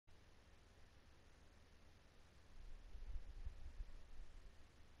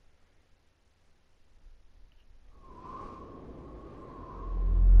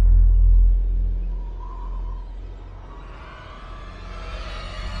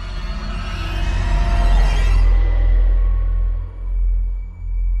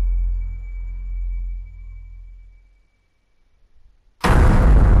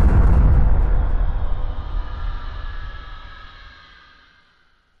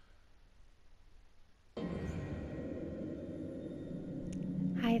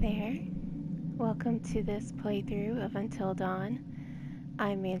there. Welcome to this playthrough of Until Dawn.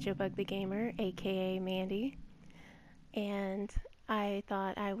 I'm Manjobug the Gamer, aka Mandy, and I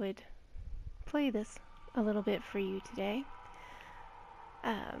thought I would play this a little bit for you today.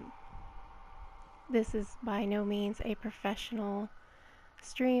 This is by no means a professional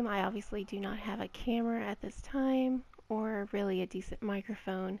stream. I obviously do not have a camera at this time or really a decent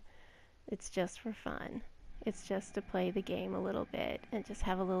microphone. It's just for fun. It's just to play the game a little bit and just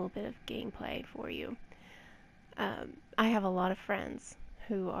have a little bit of gameplay for you. I have a lot of friends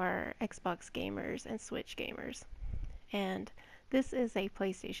who are Xbox gamers and Switch gamers, and this is a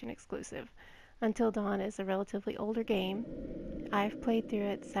PlayStation exclusive. Until Dawn is a relatively older game. I've played through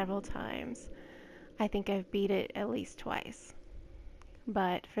it several times. I think I've beat it at least twice.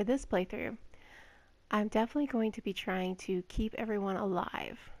 But for this playthrough, I'm definitely going to be trying to keep everyone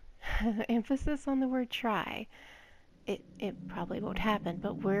alive. Emphasis on the word try. It probably won't happen,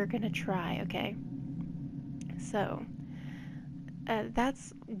 but we're gonna try, okay? So,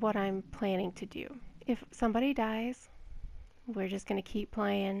 that's what I'm planning to do. If somebody dies, we're just gonna keep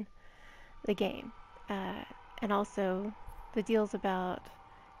playing the game. And also, the deals about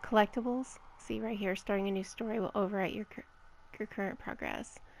collectibles. See right here, starting a new story will overwrite your current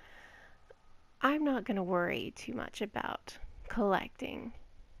progress. I'm not gonna worry too much about collecting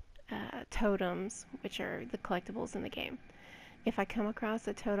totems, which are the collectibles in the game. If I come across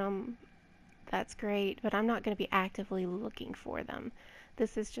a totem, that's great, but I'm not going to be actively looking for them.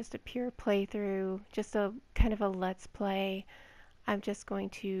 This is just a pure playthrough, just a kind of a let's play. I'm just going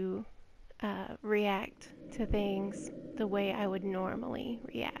to react to things the way I would normally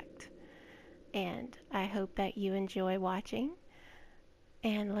react. And I hope that you enjoy watching.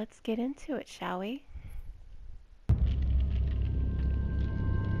 And let's get into it, shall we?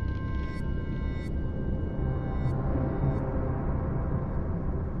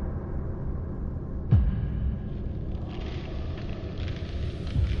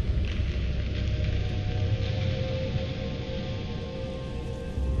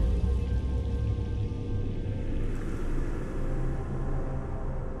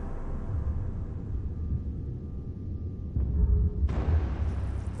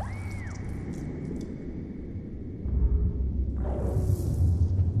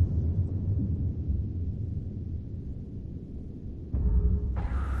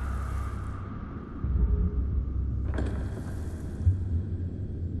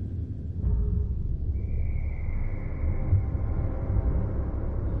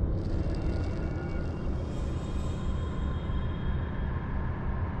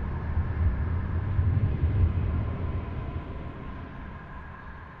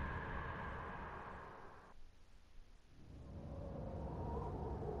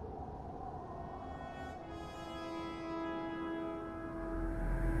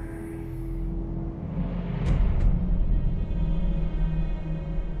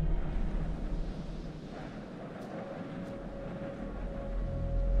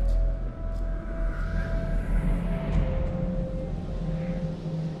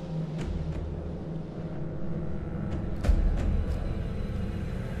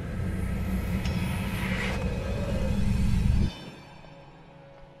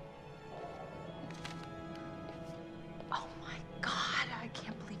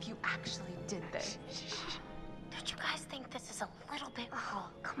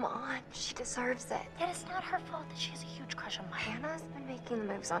 Deserves it. Yet it's not her fault that she has a huge crush on Mike. Hannah's been making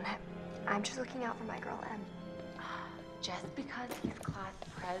the moves on him. I'm just looking out for my girl, Em. Just because he's class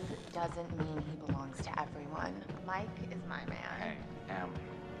prez doesn't mean he belongs to everyone. Mike is my man. Hey, Em,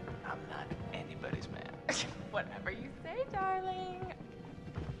 I'm not anybody's man. Whatever you say, darling.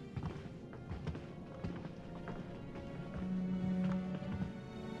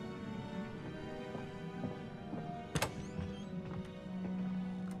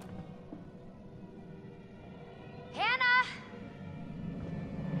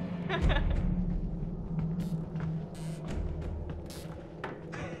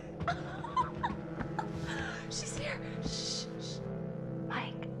 She's here. Shh, shh.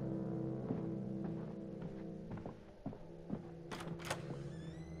 Mike.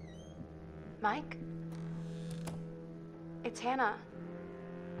 Mike? It's Hannah.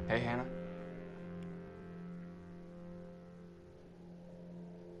 Hey, Hannah.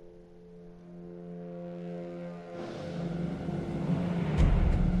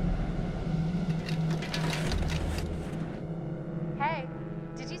 Hey,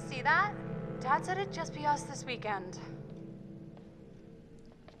 did you see that? Dad said it'd just be us this weekend.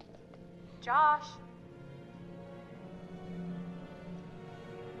 Josh.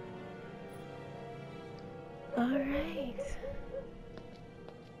 All right.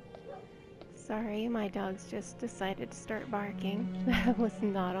 Sorry, my dogs just decided to start barking. That was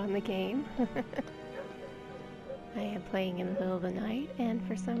not on the game. I am playing in the middle of the night, and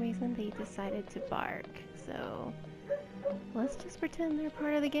for some reason they decided to bark. So, let's just pretend they're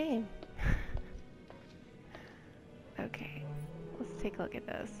part of the game. Okay, let's take a look at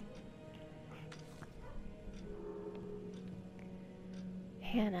this.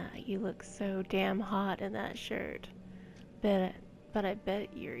 Hannah, you look so damn hot in that shirt. But I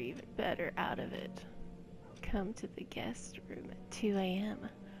bet you're even better out of it. Come to the guest room at 2 a.m.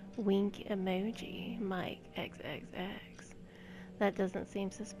 Wink emoji, Mike XXX. That doesn't seem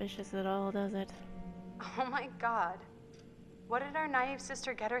suspicious at all, does it? Oh my god. What did our naive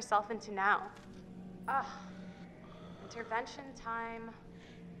sister get herself into now? Ugh. Intervention time.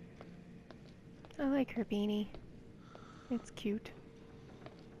 I like her beanie. It's cute.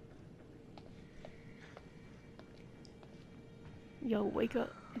 Yo, wake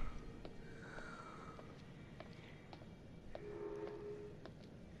up.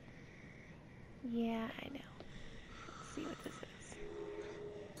 Yeah, I know. Let's see what this is.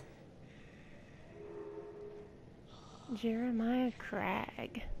 Jeremiah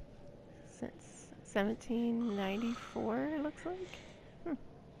Cragg. Since 1794, it looks like.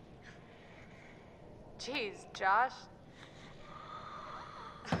 Jeez, Josh.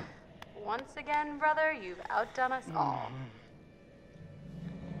 Once again, brother, you've outdone us all.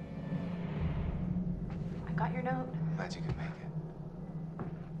 I got your note. Glad you could make it.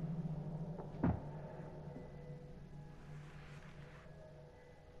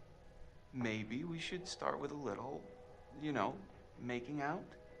 Maybe we should start with a little, you know, making out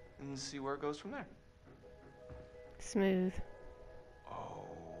and see where it goes from there. Smooth. Oh,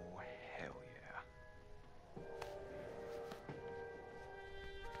 hell yeah.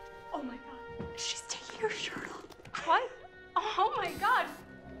 Oh my god. She's taking her shirt off. What? Oh my god.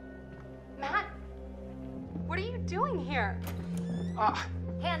 Matt, what are you doing here?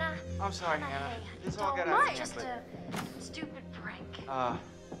 Hannah. I'm sorry, Hannah, Hannah. hey, This all got don't- out of It's hand, just but... a stupid prank. Man.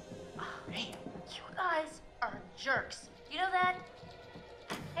 You guys are jerks. You know that?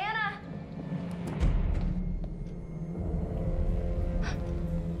 Hannah!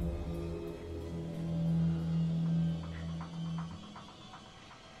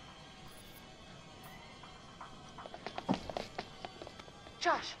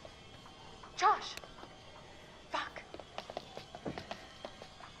 Josh. Josh. Fuck.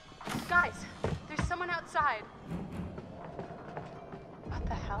 Guys, there's someone outside. What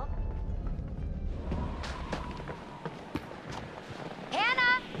the hell?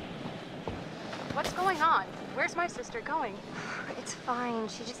 Hannah! What's going on? Where's my sister going? It's fine.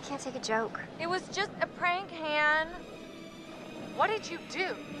 She just can't take a joke. It was just a prank, Han. What did you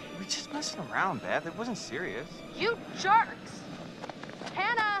do? We just messing around, Beth. It wasn't serious. You jerks!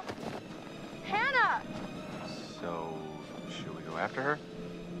 Hannah! Hannah! So, should we go after her?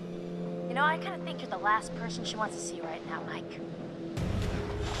 You know, I kind of think you're the last person she wants to see right now, Mike.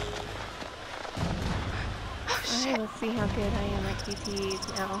 Alright, let's see how good I am at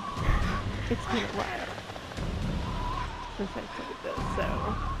QTEs now. It's been a while since I played this, so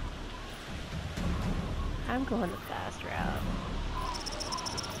I'm going the fast route.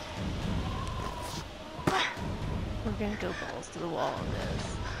 We're gonna go balls to the wall on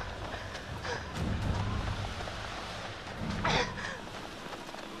this.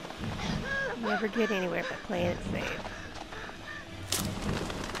 Never get anywhere by playing it safe.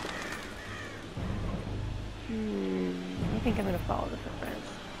 I think I'm gonna follow the footprints.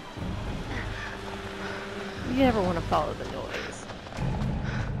 You never want to follow the noise.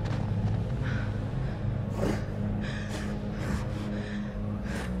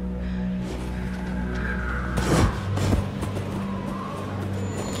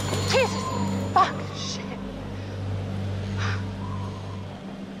 Jesus! Fuck! Shit!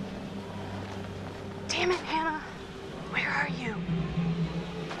 Damn it, Hannah! Where are you?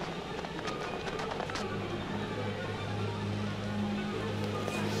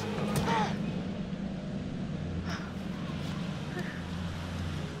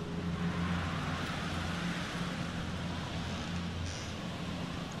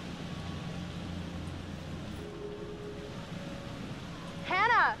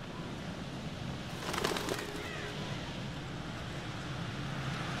 Hannah!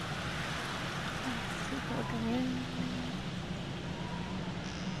 People come in.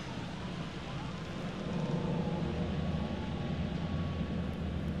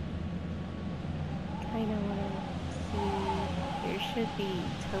 Kinda wanna see. There should be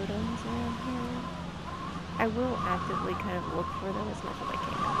totems around here. I will actively kind of look for them as much as I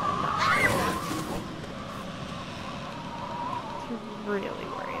can, but I'm not sure to really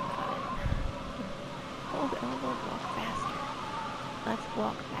worry about it. hold elbow, walk faster. Let's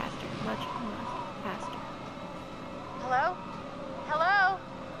walk faster, much more faster. Hello? Hello?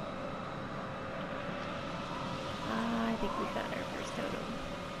 I think we found our first totem.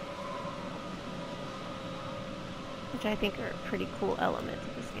 Which I think are a pretty cool element to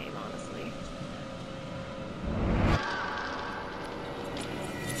this game, honestly.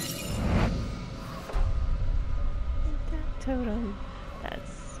 That totem,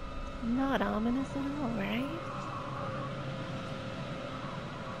 that's not ominous at all, right?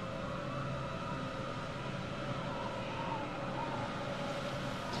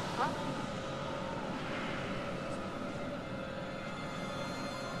 Huh?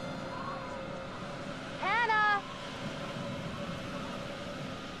 Hannah!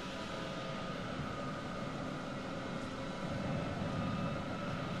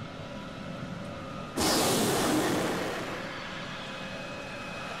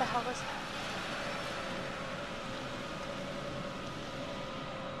 What the hell was that?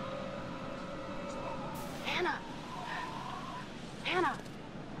 Hannah! Hannah!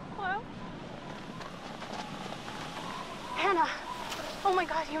 Hello? Hannah! Oh my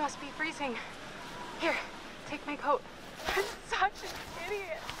god, you must be freezing. Here, take my coat. I'm such an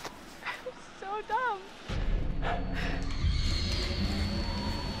idiot. I'm so dumb.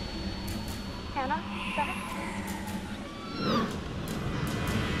 Hannah? Back?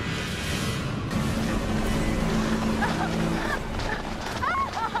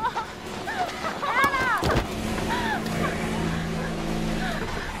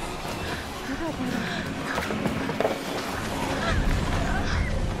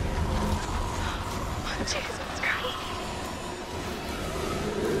 Jesus Christ.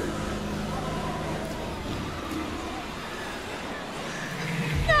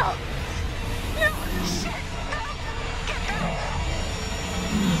 No! No! Shit! No! Get out!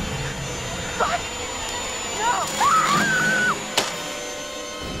 Fuck! No! Ah!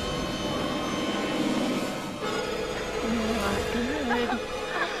 Not good.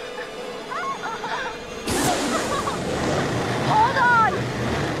 Hold on!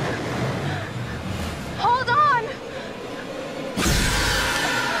 Hold on!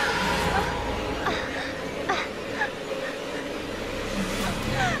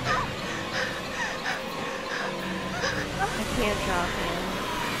 I can't drop him.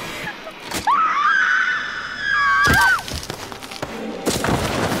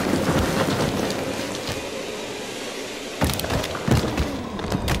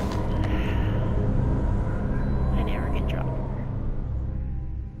 I never can drop her.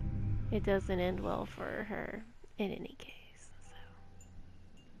 It doesn't end well for her in any case, so.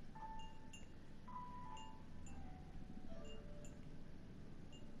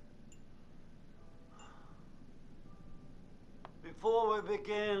 Before we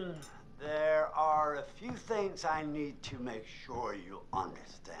begin, there are a few things I need to make sure you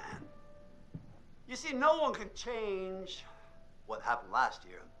understand. You see, no one can change what happened last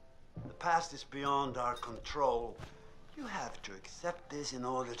year. The past is beyond our control. You have to accept this in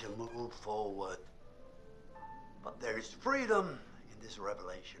order to move forward. But there is freedom in this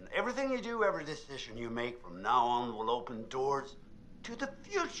revelation. Everything you do, every decision you make from now on will open doors to the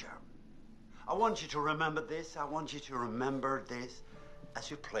future. I want you to remember this. I want you to remember this as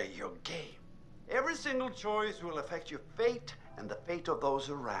you play your game. Every single choice will affect your fate and the fate of those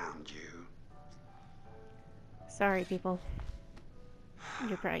around you. Sorry, people.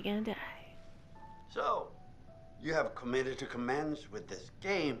 You're probably gonna die. So, you have committed to commence with this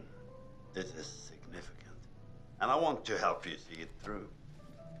game. This is significant. And I want to help you see it through.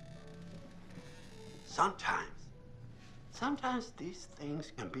 Sometimes these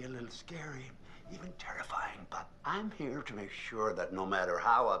things can be a little scary, even terrifying, but I'm here to make sure that no matter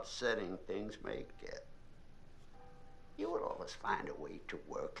how upsetting things may get, you will always find a way to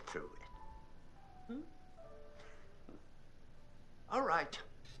work through it. All right.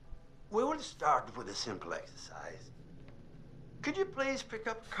 We will start with a simple exercise. Could you please pick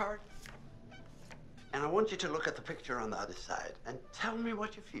up a card? And I want you to look at the picture on the other side and tell me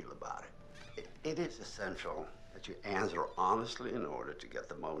what you feel about it. It is essential that you answer honestly in order to get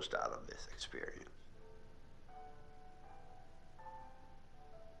the most out of this experience.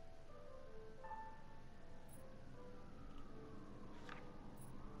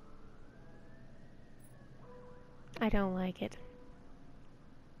 I don't like it.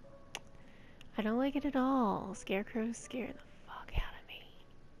 I don't like it at all. Scarecrows scare the fuck out of me.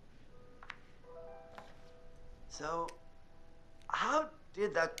 So, how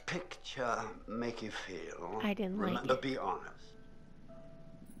did that picture make you feel? I didn't like Remember, it. be honest.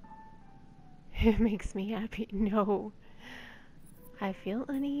 It makes me happy. No. I feel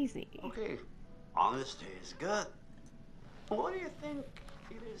uneasy. Okay, Honesty is good. What do you think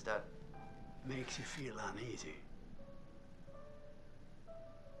it is that makes you feel uneasy?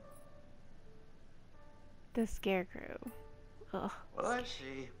 The Scarecrow. Ugh. Well, I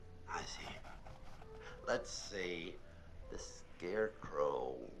see. Let's say the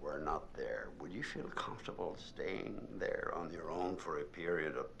Scarecrow were not there. Would you feel comfortable staying there on your own for a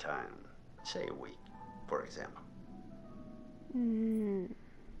period of time? Say a week, for example.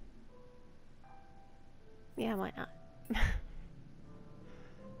 Yeah, why not?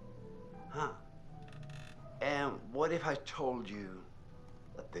 Huh. And what if I told you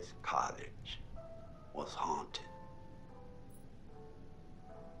that this cottage was haunted?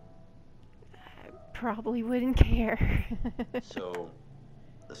 Probably wouldn't care. So,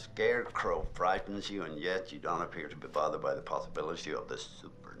 the Scarecrow frightens you, and yet you don't appear to be bothered by the possibility of the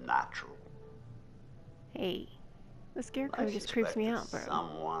supernatural. Hey, the Scarecrow I just creeps me out, suspect bro. that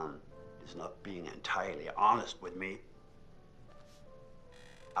someone is not being entirely honest with me.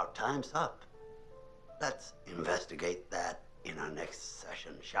 Our time's up. Let's investigate that in our next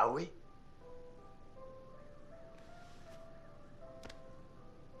session, shall we?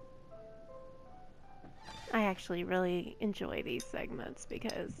 I actually really enjoy these segments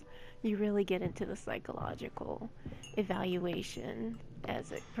because you really get into the psychological evaluation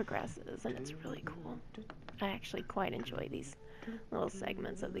as it progresses, and it's really cool. I actually quite enjoy these little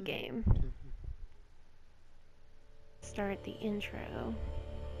segments of the game. Start the intro,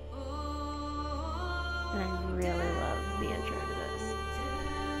 and I really love the intro to this.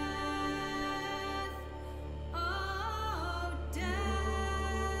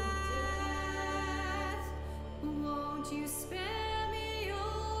 You spare me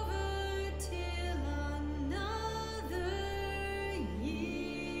over till another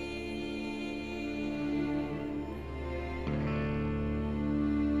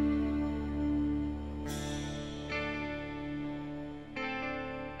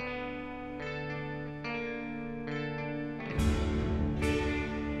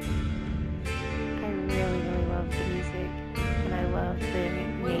I really, really love the music, and I love the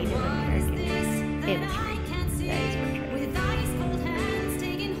Native American imagery that is portrayed. with ice cold hands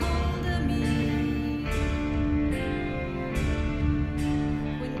taking hold of me.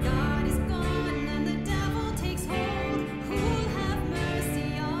 When God is gone and the devil takes hold, who'll have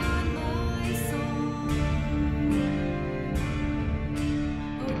mercy on my soul?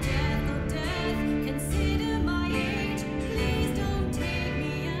 Oh death, consider my age. Please don't take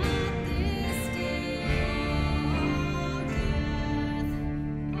me at this stage.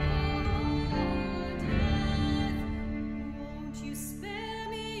 Won't you spare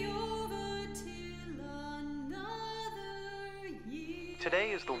me over till another year?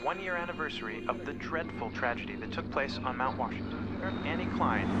 Today is the one-year anniversary of the dreadful tragedy that took place on Mount Washington. Sheriff Annie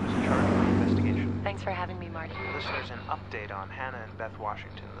Klein was in charge of the investigation. Thanks for having me, Marty. Listeners, an update on Hannah and Beth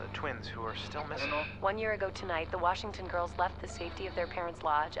Washington, the twins who are still missing. 1 year ago tonight, the Washington girls left the safety of their parents'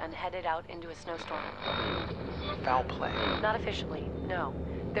 lodge and headed out into a snowstorm. Foul play. Not officially, no.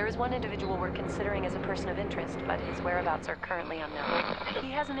 There is one individual we're considering as a person of interest, but his whereabouts are currently unknown.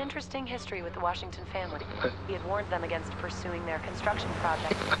 He has an interesting history with the Washington family. He had warned them against pursuing their construction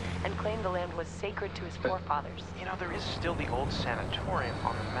project and claimed the land was sacred to his forefathers. You know, there is still the old sanatorium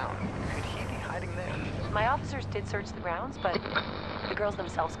on the mountain. Could he be hiding there? My officers did search the grounds, but the girls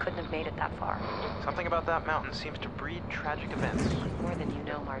themselves couldn't have made it that far. Something about that mountain seems to breed tragic events. More than you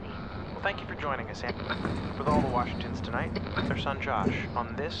know, Marty. Well, thank you for joining us, Annie. With all the Washingtons tonight, their son Josh,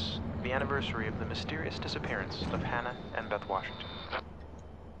 on this, the anniversary of the mysterious disappearance of Hannah and Beth Washington.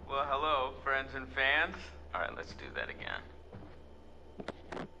 Well, hello, friends and fans. All right, let's do that again.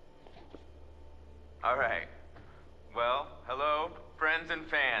 All right. Well, hello, friends and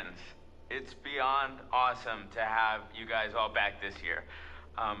fans. It's beyond awesome to have you guys all back this year.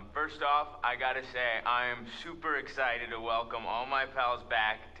 First off, I gotta say, I am super excited to welcome all my pals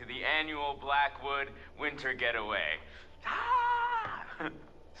back to the annual Blackwood Winter Getaway. Ah!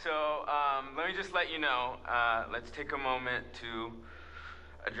 So, let me just let you know, let's take a moment to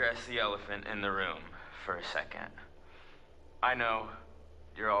address the elephant in the room for a second. I know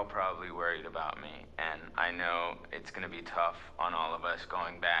you're all probably worried about me, and I know it's gonna be tough on all of us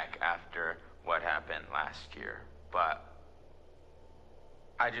going back after what happened last year, but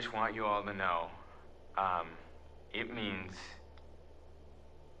I just want you all to know, it means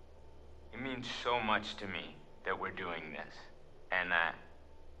so much to me that we're doing this, and that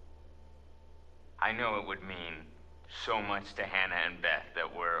I know it would mean so much to Hannah and Beth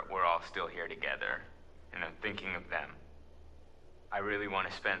that we're all still here together, and I'm thinking of them. I really want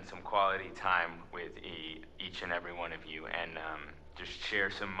to spend some quality time with each and every one of you, and just share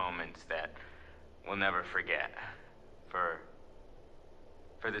some moments that will never forget. For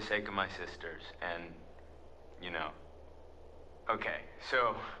the sake of my sisters and, you know. Okay,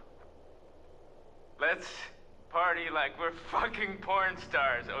 so let's party like we're fucking porn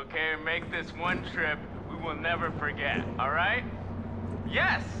stars, okay? Make this one trip we will never forget, all right?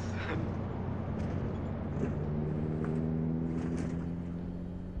 Yes!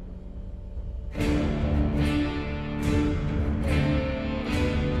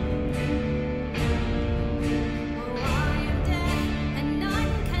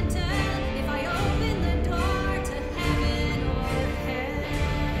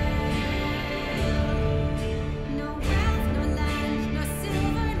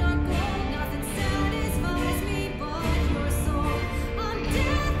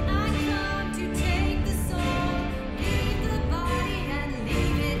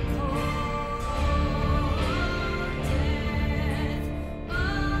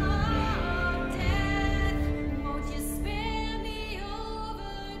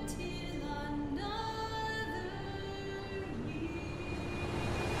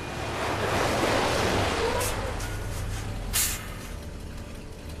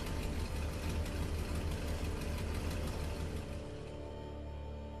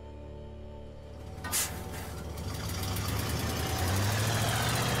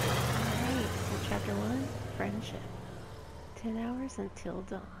 Chapter 1, Friendship. 10 hours until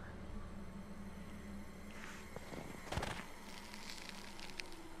dawn.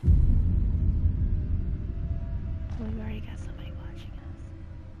 We've already got somebody watching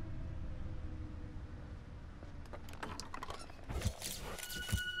us.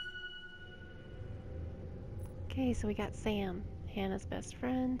 Okay, so we got Sam, Hannah's best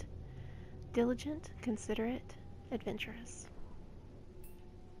friend. Diligent, considerate, adventurous.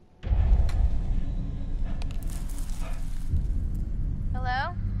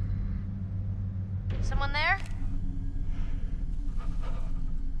 Hello? Someone there?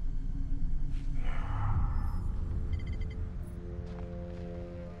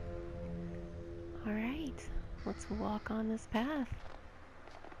 All right, let's walk on this path.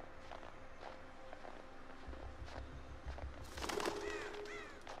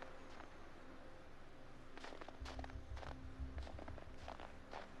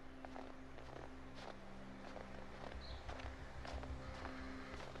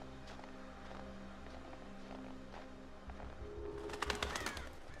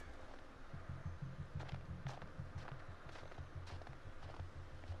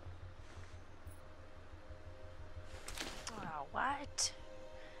 What?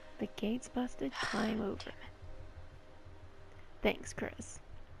 The gate's busted, climb over. Thanks, Chris.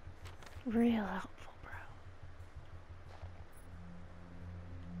 Real helpful,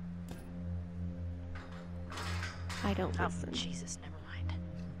 bro. I don't listen. Jesus, never mind.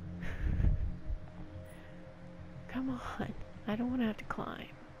 Come on. I don't want to have to climb.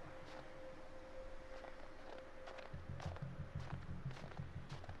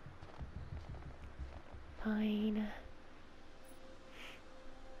 Fine.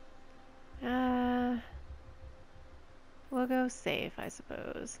 We'll go safe, I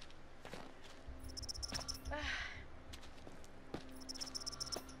suppose.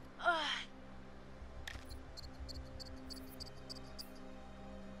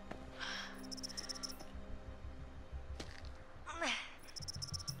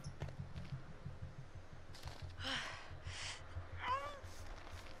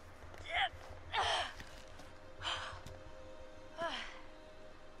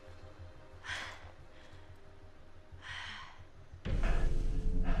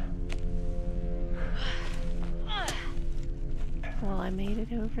 Well, I made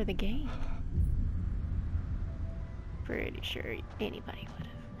it over the gate. Pretty sure anybody would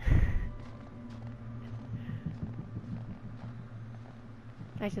have.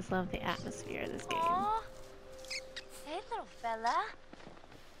 I just love the atmosphere of this game. Aww. Hey, little fella.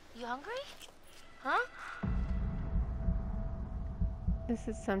 You hungry? Huh? This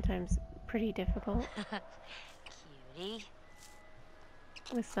is sometimes pretty difficult. Cutie.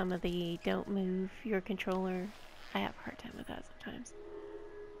 With some of the don't move your controller. I have a hard time with that sometimes.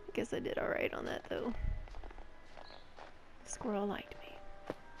 I guess I did alright on that though. The squirrel liked me.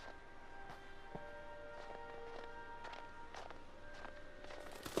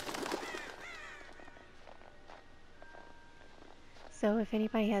 So if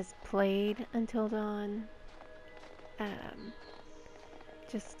anybody has played Until Dawn,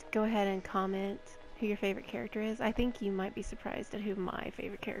 just go ahead and comment who your favorite character is. I think you might be surprised at who my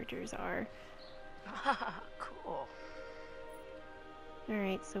favorite characters are. Cool.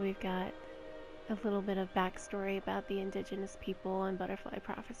 Alright, so we've got a little bit of backstory about the indigenous people and butterfly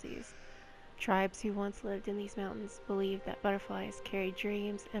prophecies. Tribes who once lived in these mountains believed that butterflies carried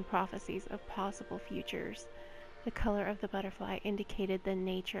dreams and prophecies of possible futures. The color of the butterfly indicated the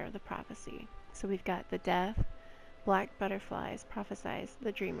nature of the prophecy. So we've got the death. Black butterflies prophesize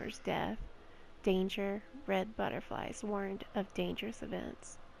the dreamer's death. Danger. Red butterflies warned of dangerous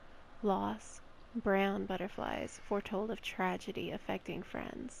events. Loss. Brown butterflies foretold of tragedy affecting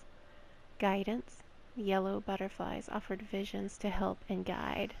friends. Guidance. Yellow butterflies offered visions to help and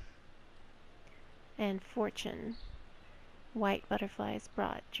guide. And fortune. White butterflies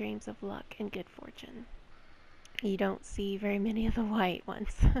brought dreams of luck and good fortune. You don't see very many of the white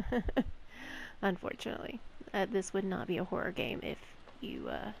ones, unfortunately. This would not be a horror game if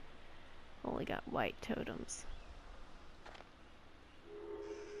you only got white totems.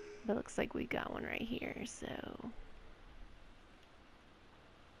 But looks like we got one right here, so...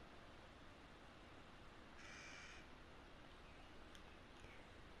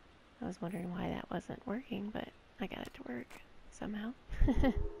 I was wondering why that wasn't working, but I got it to work somehow.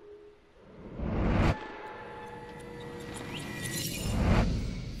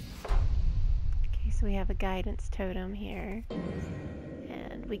 Okay, so we have a guidance totem here,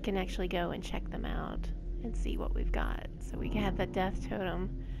 and we can actually go and check them out and see what we've got. So we have the death totem,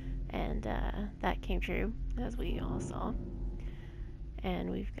 and that came true, as we all saw.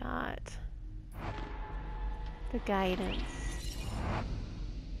 And we've got the guidance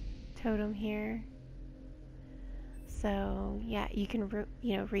totem here. So yeah, you can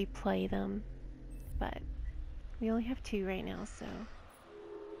replay them, but we only have 2 right now, so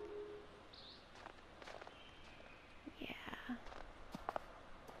yeah.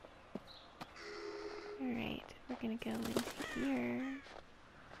 Alright, we're gonna go into here.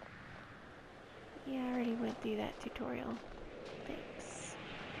 Yeah, I already went through that tutorial. Thanks.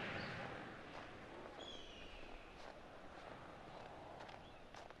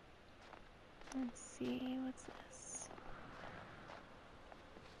 Let's see, what's this?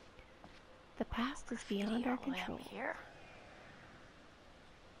 The past is beyond our control. Here.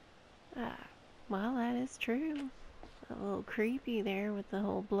 Well, that is true. A little creepy there with the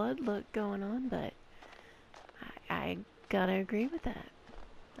whole blood look going on, but I gotta agree with that.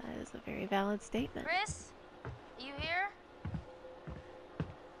 That is a very valid statement. Chris, you here?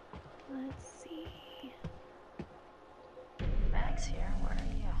 Let's see. Bag's here. Where are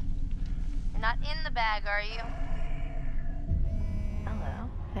you? You're not in the bag, are you? Hello.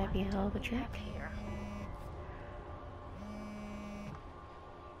 That'd be a hell of a trick. Here.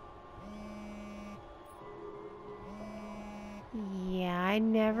 Yeah, I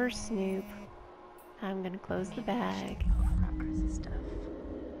never snoop. I'm gonna close the bag. Chris's stuff.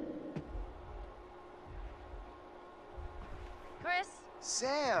 Chris?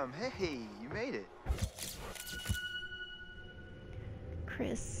 Sam, hey, you made it.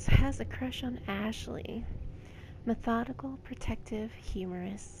 Chris has a crush on Ashley. Methodical, protective,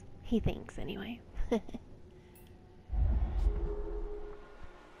 humorous. He thinks, anyway.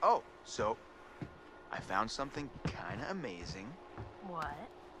 Oh, so I found something kind of amazing. What?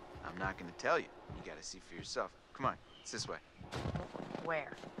 I'm not gonna tell you. You gotta see for yourself. Come on, it's this way.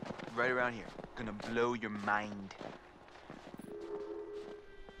 Where? Right around here. Gonna blow your mind.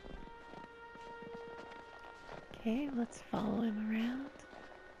 Okay, let's follow him around.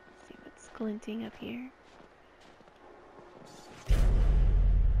 See what's glinting up here.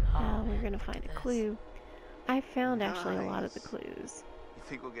 Now we're gonna find a clue. I found actually a lot of the clues. You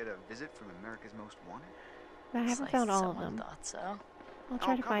think we'll get a visit from America's Most Wanted? But I haven't found all of them. Thought so. I'll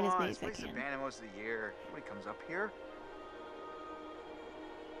try to find as many This as I place is can. abandoned most of the year. Nobody comes up here.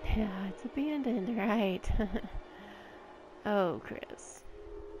 Yeah, it's abandoned, right? Oh, Chris.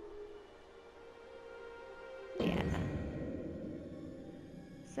 Yeah.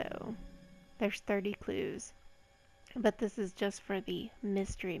 So, there's 30 clues. But this is just for the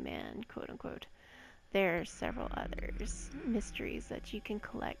mystery man, quote unquote. There are several others, mysteries that you can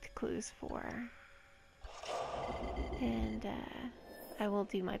collect clues for. And I will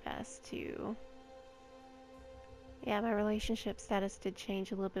do my best to... Yeah, my relationship status did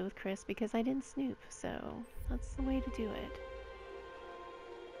change a little bit with Chris because I didn't snoop, so that's the way to do it.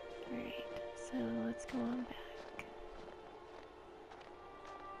 Alright, so let's go on back.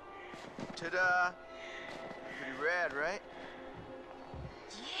 Ta-da! Pretty rad, right?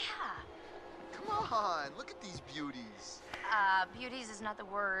 Yeah. Come on, look at these beauties. Beauties is not the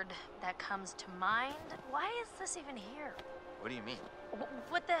word that comes to mind. Why is this even here? What do you mean?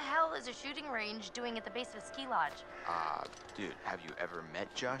 What the hell is a shooting range doing at the base of a ski lodge? Dude, have you ever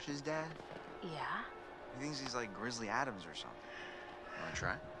met Josh's dad? Yeah? He thinks he's like Grizzly Adams or something. Wanna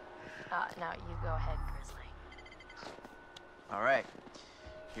try? No, you go ahead, Grizzly. All right,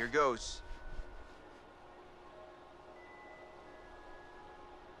 here goes.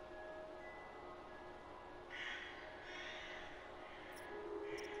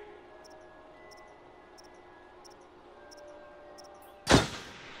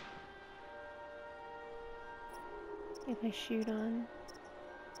 if I shoot on.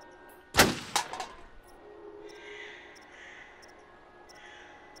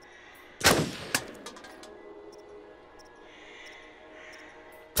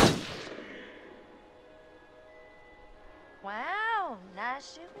 Wow,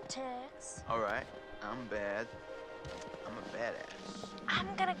 nice shooting, Tex. All right, I'm bad. I'm a badass. I'm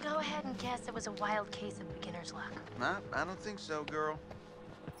gonna go ahead and guess it was a wild case of beginner's luck. Nah, I don't think so, girl.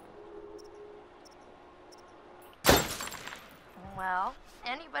 Well,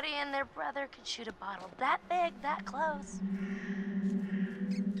 anybody and their brother could shoot a bottle that big, that close.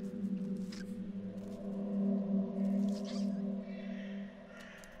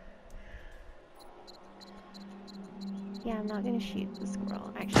 Yeah, I'm not gonna shoot the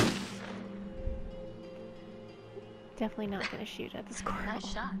squirrel. Actually, definitely not gonna shoot at the squirrel. Nice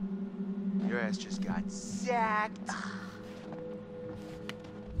shot. Your ass just got sacked.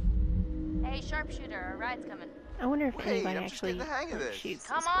 Hey, sharpshooter, a ride's coming. I wonder if Wait, anybody I'm just actually getting the hang of like, this. shoots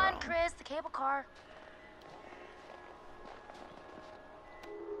Come the on, squirrel. Chris, the cable car.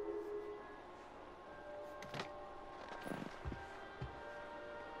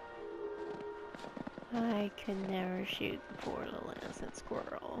 I could never shoot the poor little innocent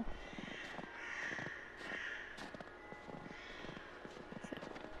squirrel. So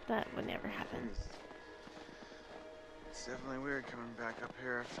that would never happen. It's definitely weird coming back up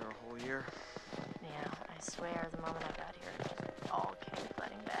here after a whole year. Yeah, I swear, the moment I got here, it just all came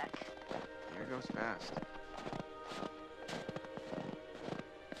flooding back. Year goes fast.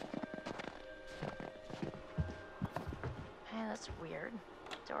 Hey, that's weird.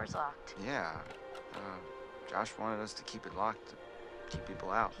 Door's locked. Yeah. Josh wanted us to keep it locked to keep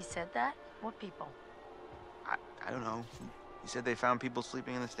people out. He said that? What people? I don't know. He said they found people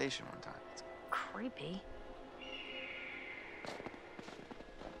sleeping in the station one time. Creepy.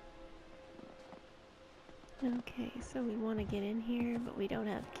 Okay, so we want to get in here, but we don't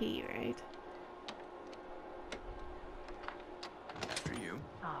have a key, right? After you.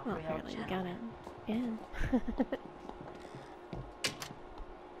 Oh, Well, real apparently we gentle. got it in.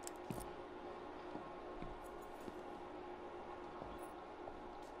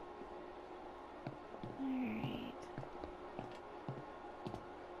 Alright.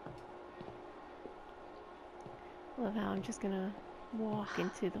 Love how I'm just gonna walk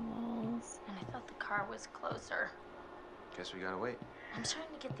into the walls. And I thought the car was closer. Guess we gotta wait. I'm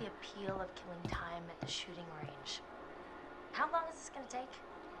starting to get the appeal of killing time at the shooting range. How long is this gonna take?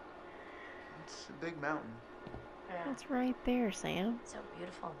 It's a big mountain. Yeah. It's right there, Sam. It's so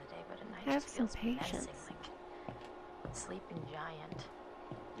beautiful in the day, but at night Have just some feels menacing, patience. like sleeping giant.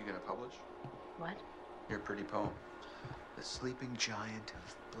 You gonna publish? What? Your pretty poem. The Sleeping Giant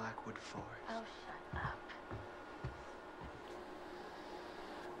of Blackwood Forest. Oh, shut up.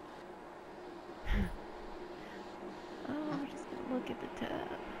 Oh, we're just gonna look at the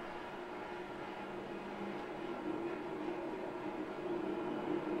tub.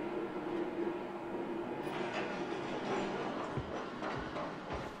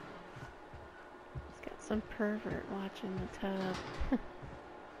 It's got some pervert watching the tub.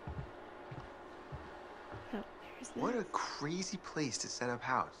 Oh, there's this. What a crazy place to set up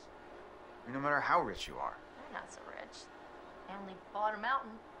house. I mean, no matter how rich you are. They're not so rich. They only bought a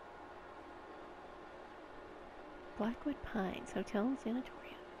mountain. Blackwood Pines Hotel and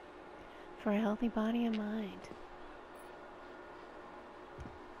Sanatorium. For a healthy body and mind.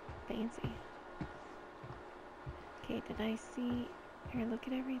 Fancy. Okay, did I see or look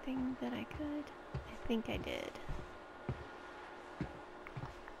at everything that I could? I think I did.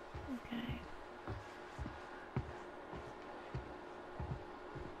 Okay.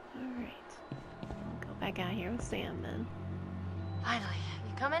 Alright. Go back out here with Sam then. Finally,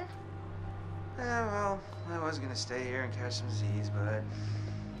 you coming? Yeah, well, I was gonna stay here and catch some Z's, but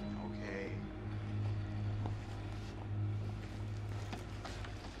okay.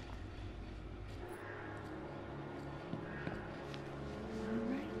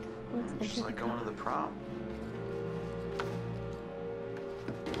 Alright. Let's Just enter like the going to car. the prom.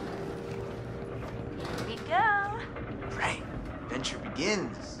 Here we go. Right. Adventure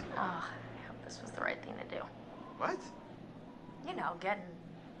begins. Oh, I hope this was the right thing to do. What? You know, getting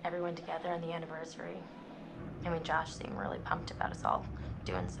everyone together on the anniversary. I mean, Josh seemed really pumped about us all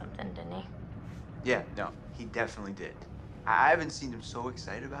doing something, didn't he? Yeah, no, he definitely did. I haven't seen him so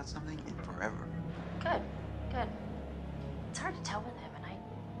excited about something in forever. Good, good. It's hard to tell with him, and I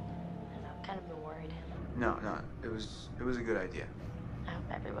don't know, kind of been worried. No, it was a good idea. I hope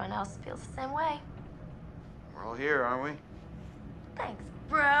everyone else feels the same way. We're all here, aren't we? Thanks,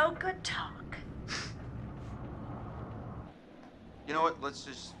 bro. Good talk. You know what? Let's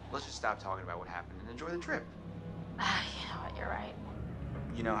just stop talking about what happened and enjoy the trip. You know what, you're right.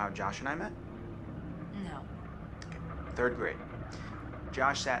 You know how Josh and I met? No. Third grade.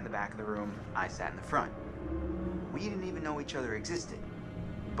 Josh sat in the back of the room, I sat in the front. We didn't even know each other existed.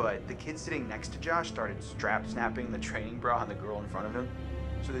 But the kid sitting next to Josh started strap snapping the training bra on the girl in front of him.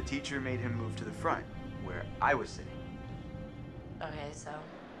 So the teacher made him move to the front, where I was sitting. Okay, so?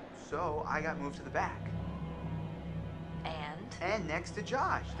 So I got moved to the back. And? And next to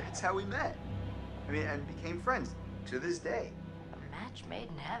Josh. That's how we met. I mean, and became friends to this day. A match made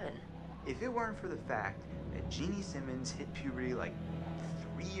in heaven. If it weren't for the fact that Jeannie Simmons hit puberty like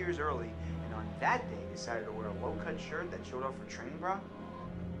 3 years early, and on that day decided to wear a low-cut shirt that showed off her training bra,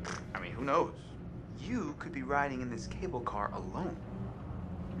 I mean, who knows? You could be riding in this cable car alone.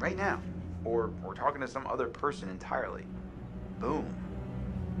 Right now. Or talking to some other person entirely. Boom.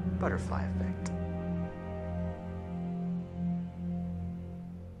 Butterfly effect.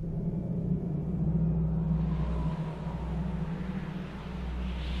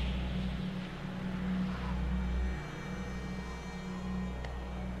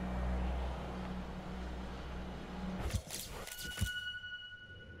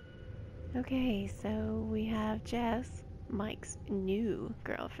 Okay, so we have Jess, Mike's new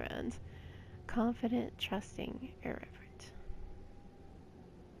girlfriend. Confident, trusting, irreverent.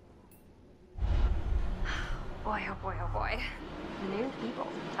 Boy, oh boy, oh boy. New people.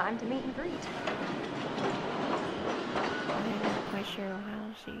 Time to meet and greet. I'm not quite sure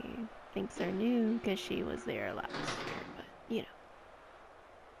how she thinks they're new because she was there last year, but you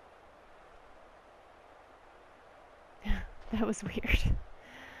know. That was weird.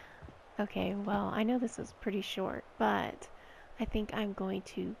 Okay, well, I know this was pretty short, but I think I'm going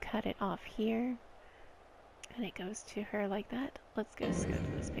to cut it off here. And it goes to her like that. Let's go to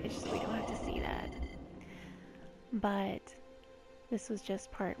this page so we don't have to see that. But this was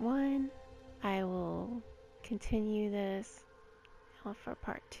just part 1. I will continue this for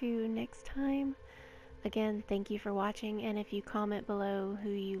part 2 next time. Again, thank you for watching, and if you comment below who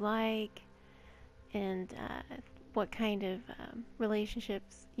you like and what kind of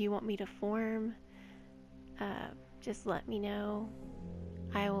relationships you want me to form, just let me know.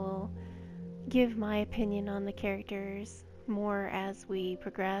 I will give my opinion on the characters more as we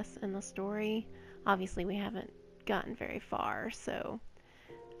progress in the story. Obviously we haven't gotten very far, so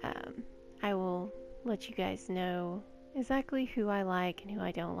I will let you guys know exactly who I like and who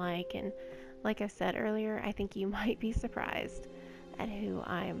I don't like, and like I said earlier, I think you might be surprised at who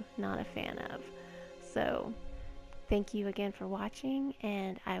I'm not a fan of. So thank you again for watching,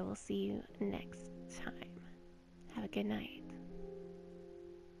 and I will see you next time. Have a good night.